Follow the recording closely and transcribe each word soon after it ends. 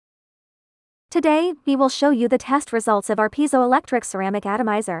Today, we will show you the test results of our piezoelectric ceramic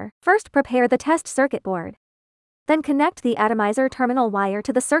atomizer. First, prepare the test circuit board. Then connect the atomizer terminal wire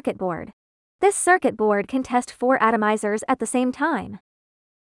to the circuit board. This circuit board can test 4 atomizers at the same time.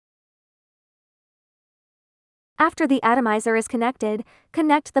 After the atomizer is connected,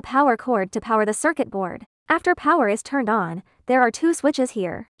 connect the power cord to power the circuit board. After power is turned on, there are 2 switches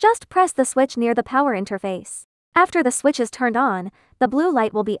here. Just press the switch near the power interface. After the switch is turned on, the blue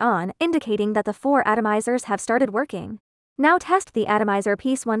light will be on, indicating that the 4 atomizers have started working. Now test the atomizer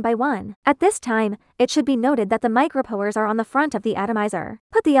piece one by one. At this time, it should be noted that the micropores are on the front of the atomizer.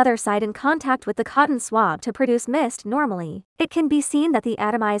 Put the other side in contact with the cotton swab to produce mist normally. It can be seen that the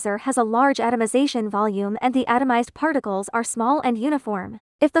atomizer has a large atomization volume and the atomized particles are small and uniform.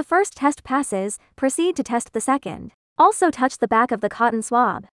 If the first test passes, proceed to test the second. Also touch the back of the cotton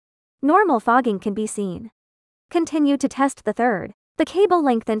swab. Normal fogging can be seen. Continue to test the third. The cable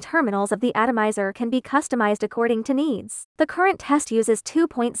length and terminals of the atomizer can be customized according to needs. The current test uses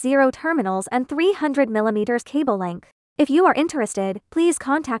 2.0 terminals and 300 mm cable length. If you are interested, please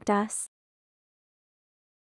contact us.